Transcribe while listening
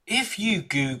If you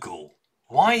Google,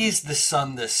 why is the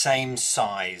sun the same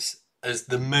size as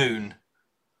the moon?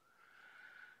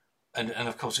 And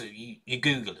of course, you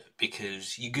Google it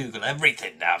because you Google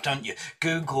everything now, don't you?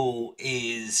 Google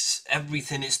is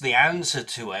everything. It's the answer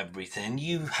to everything.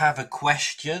 You have a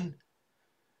question.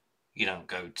 You don't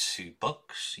go to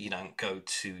books. You don't go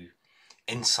to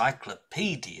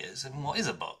encyclopedias. And what is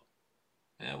a book?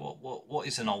 Yeah, what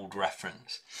is an old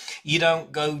reference? You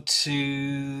don't go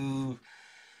to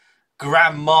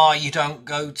grandma. You don't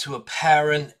go to a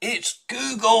parent. It's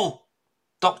Google.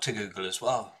 Dr. Google as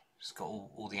well. It's got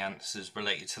all the answers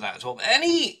related to that as well. But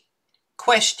any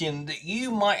question that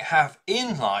you might have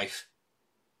in life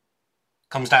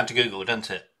comes down to Google, doesn't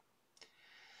it?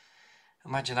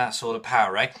 Imagine that sort of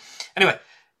power, right? Anyway,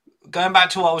 going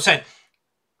back to what I was saying.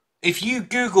 If you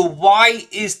Google why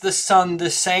is the sun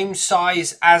the same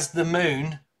size as the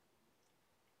moon,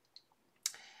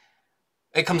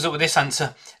 it comes up with this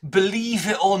answer. Believe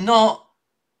it or not,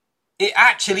 it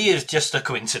actually is just a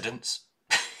coincidence.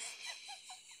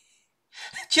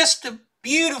 Just a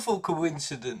beautiful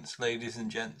coincidence, ladies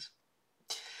and gents.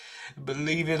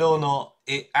 Believe it or not,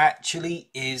 it actually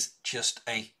is just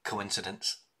a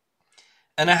coincidence.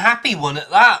 And a happy one at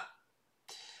that.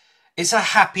 It's a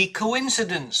happy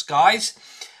coincidence, guys.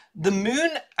 The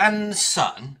moon and the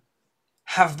sun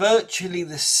have virtually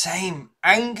the same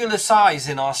angular size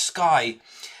in our sky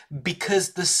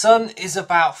because the sun is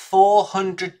about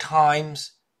 400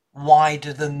 times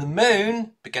wider than the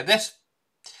moon. But get this.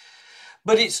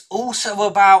 But it's also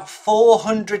about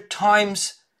 400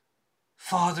 times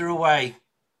farther away.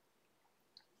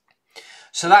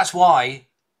 So that's why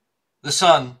the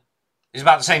sun is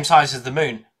about the same size as the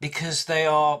moon, because they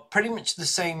are pretty much the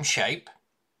same shape.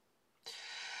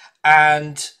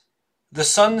 And the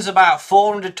sun's about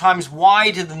 400 times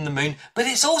wider than the moon, but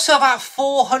it's also about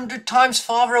 400 times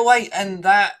farther away. And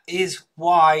that is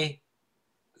why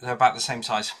they're about the same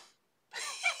size.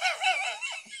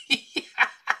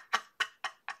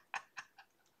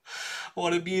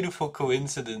 What a beautiful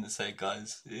coincidence, eh,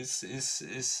 guys?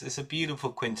 It's a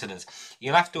beautiful coincidence.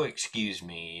 You'll have to excuse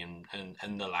me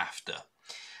and the laughter.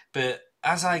 But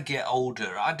as I get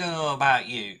older, I don't know about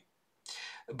you,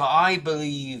 but I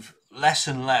believe less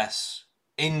and less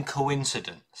in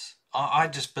coincidence. I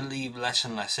just believe less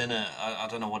and less in it. I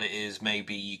don't know what it is.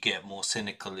 Maybe you get more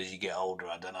cynical as you get older.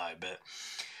 I don't know. But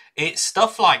it's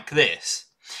stuff like this.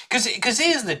 Because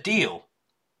here's the deal.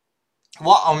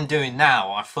 What I'm doing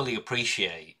now, I fully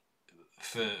appreciate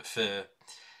for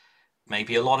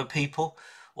maybe a lot of people,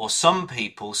 or some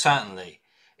people certainly.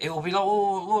 It will be like,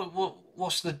 oh,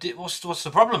 what's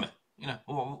the problem? You know,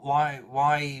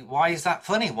 why is that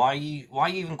funny? Why are you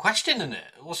even questioning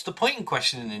it? What's the point in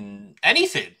questioning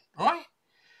anything, right?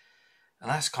 And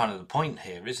that's kind of the point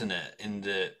here, isn't it? In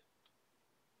that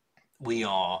we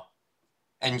are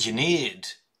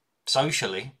engineered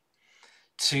socially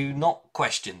to not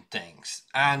question things,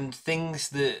 and things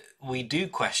that we do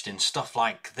question, stuff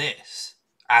like this,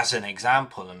 as an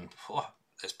example, and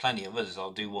there's plenty of others. I'll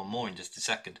do one more in just a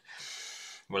second,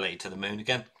 related to the moon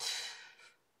again.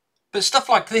 But stuff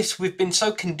like this, we've been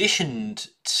so conditioned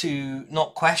to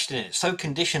not question it, so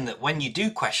conditioned that when you do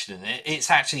question it,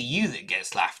 it's actually you that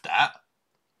gets laughed at.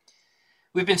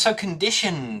 We've been so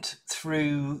conditioned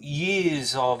through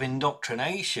years of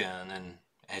indoctrination and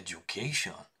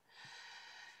education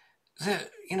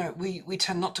that, you know, we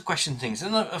tend not to question things.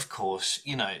 And of course,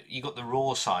 you know, you got the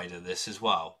raw side of this as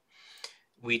well.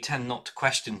 We tend not to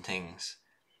question things,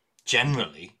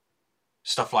 generally,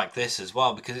 stuff like this as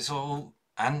well, because it's all,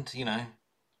 and, you know,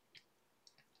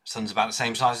 sun's about the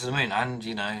same size as the moon, and,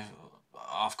 you know,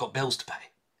 I've got bills to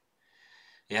pay.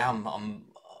 Yeah,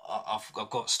 I've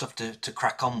got stuff to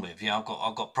crack on with. Yeah,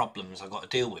 I've got problems I've got to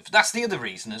deal with. That's the other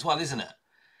reason as well, isn't it?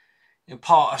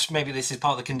 Maybe this is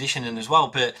part of the conditioning as well,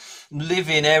 but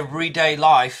living everyday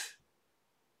life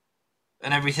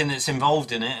and everything that's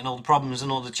involved in it, and all the problems and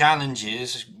all the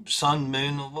challenges, sun,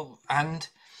 moon, and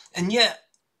yet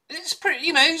it's pretty,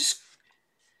 you know, it's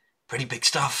pretty big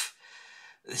stuff.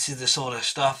 This is the sort of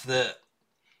stuff that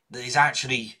is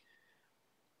actually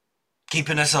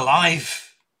keeping us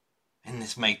alive in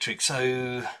this matrix. So,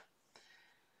 you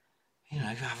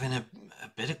know, having a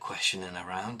bit of questioning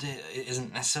around it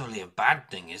isn't necessarily a bad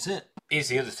thing, is it? Here's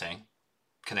the other thing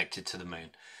connected to the moon.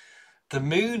 The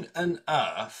moon and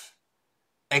Earth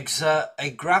exert a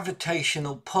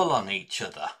gravitational pull on each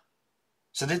other.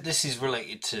 So this is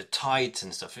related to tides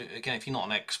and stuff. Again, if you're not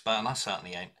an expert, and I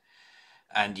certainly ain't,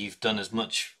 and you've done as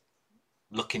much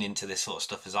looking into this sort of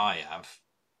stuff as I have,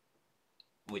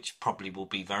 which probably will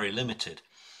be very limited,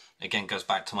 Again, goes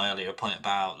back to my earlier point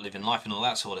about living life and all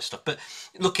that sort of stuff. But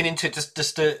looking into it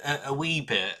just a wee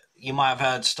bit, you might have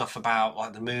heard stuff about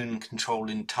like the moon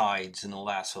controlling tides and all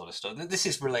that sort of stuff. This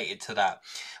is related to that.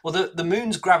 Well, the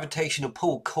moon's gravitational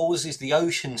pull causes the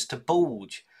oceans to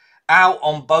bulge out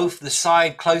on both the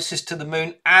side closest to the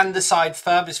moon and the side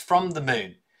furthest from the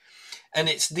moon. And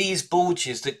it's these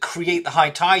bulges that create the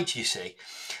high tides, you see.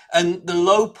 And the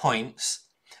low points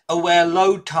are where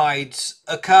low tides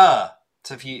occur.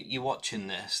 So if you're watching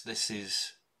this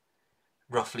is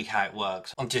roughly how it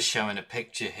works. I'm just showing a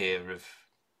picture here of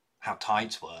how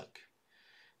tides work.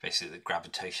 Basically the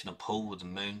gravitational pull of the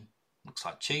moon, looks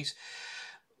like cheese,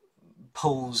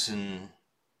 pulls, and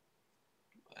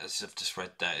as I've just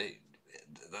read that,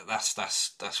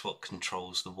 that's what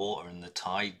controls the water and the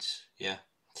tides, yeah.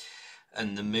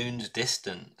 And the moon's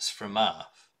distance from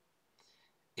Earth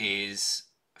is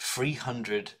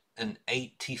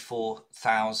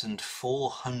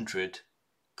 384,400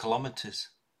 kilometers.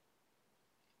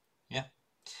 Yeah.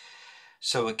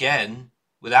 So again,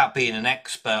 without being an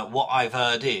expert, what I've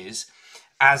heard is,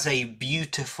 as a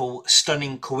beautiful,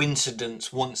 stunning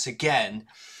coincidence, once again,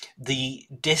 the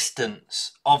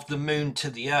distance of the moon to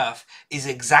the Earth is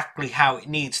exactly how it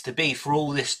needs to be for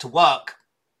all this to work.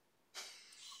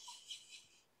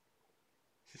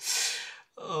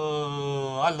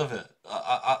 Oh, I love it.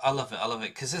 I love it. I love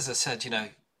it. Because as I said,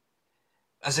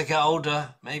 as I get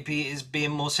older, maybe it is being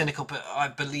more cynical, but I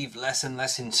believe less and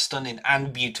less in stunning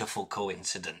and beautiful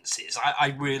coincidences.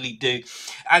 I really do.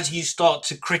 As you start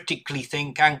to critically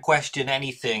think and question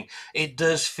anything, it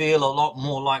does feel a lot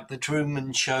more like the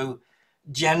Truman Show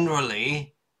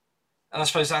generally. And I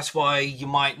suppose that's why you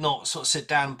might not sort of sit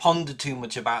down and ponder too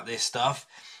much about this stuff,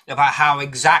 about how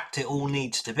exact it all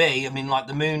needs to be. I mean, like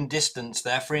the moon distance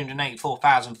there,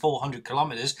 384,400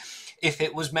 kilometers, if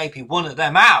it was maybe one of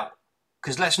them out,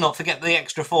 because let's not forget the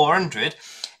extra 400,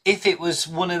 if it was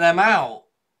one of them out,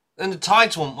 then the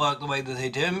tides won't work the way that they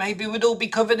do, and maybe we'd all be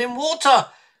covered in water.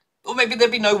 Or maybe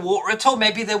there'd be no water at all.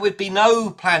 Maybe there would be no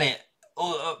planet.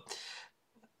 Or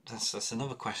that's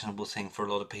another questionable thing for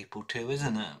a lot of people too,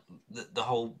 isn't it? The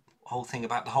whole thing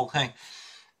about the whole thing.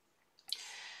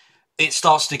 It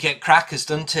starts to get crackers,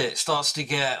 doesn't it? It starts to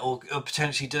get, or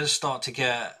potentially does start to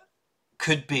get,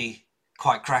 could be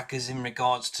quite crackers in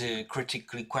regards to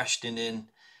critically questioning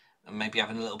and maybe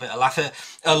having a little bit of laugh at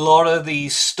a lot of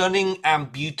these stunning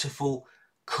and beautiful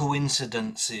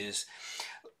coincidences.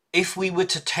 If we were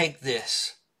to take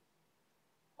this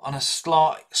on a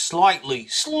slightly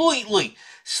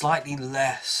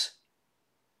less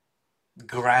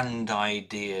grand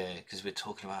idea, because we're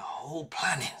talking about whole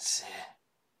planets here,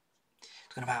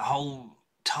 talking about whole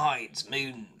tides,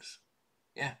 moons,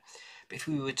 yeah. But if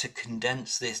we were to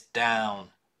condense this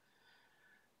down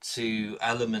to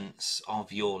elements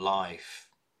of your life,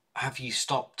 have you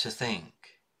stopped to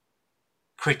think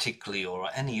critically or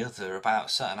any other about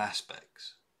certain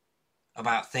aspects,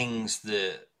 about things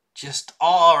that just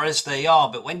are as they are?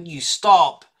 But when you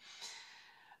stop,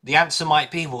 the answer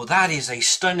might be, well, that is a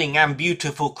stunning and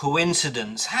beautiful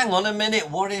coincidence. Hang on a minute,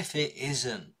 what if it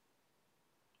isn't?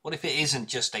 What if it isn't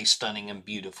just a stunning and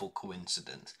beautiful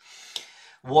coincidence?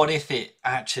 What if it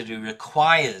actually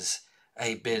requires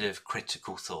a bit of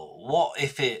critical thought? What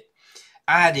if it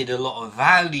added a lot of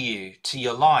value to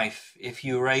your life if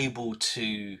you were able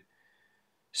to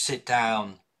sit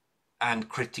down and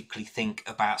critically think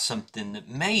about something that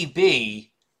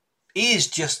maybe is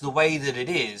just the way that it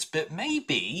is, but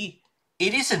maybe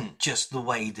it isn't just the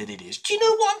way that it is? Do you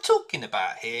know what I'm talking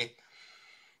about here?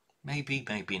 Maybe,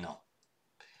 maybe not.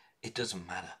 It doesn't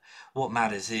matter. What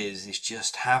matters is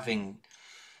just having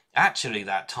actually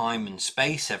that time and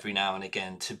space every now and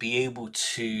again to be able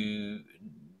to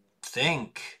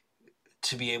think,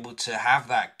 to be able to have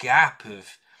that gap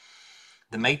of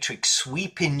the matrix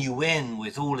sweeping you in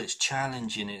with all its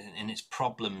challenging and its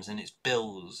problems and its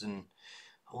bills and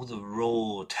all the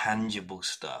raw, tangible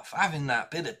stuff. Having that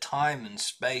bit of time and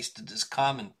space to just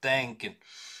come and think and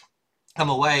come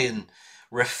away and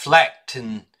reflect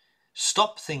and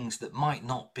stop things that might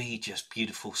not be just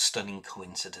beautiful, stunning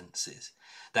coincidences.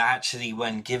 That actually,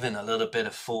 when given a little bit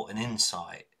of thought and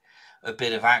insight, a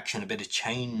bit of action, a bit of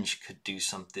change could do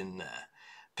something there.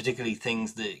 Particularly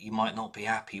things that you might not be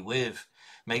happy with.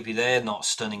 Maybe they're not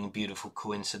stunning and beautiful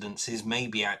coincidences.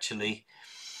 Maybe actually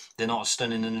they're not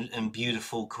stunning and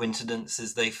beautiful coincidences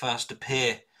as they first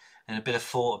appear. And a bit of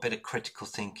thought, a bit of critical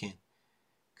thinking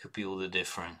could be all the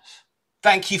difference.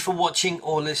 Thank you for watching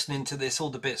or listening to this. All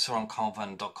the bits are on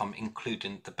carlvernon.com,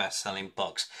 including the best-selling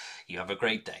box. You have a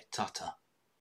great day. Ta-ta.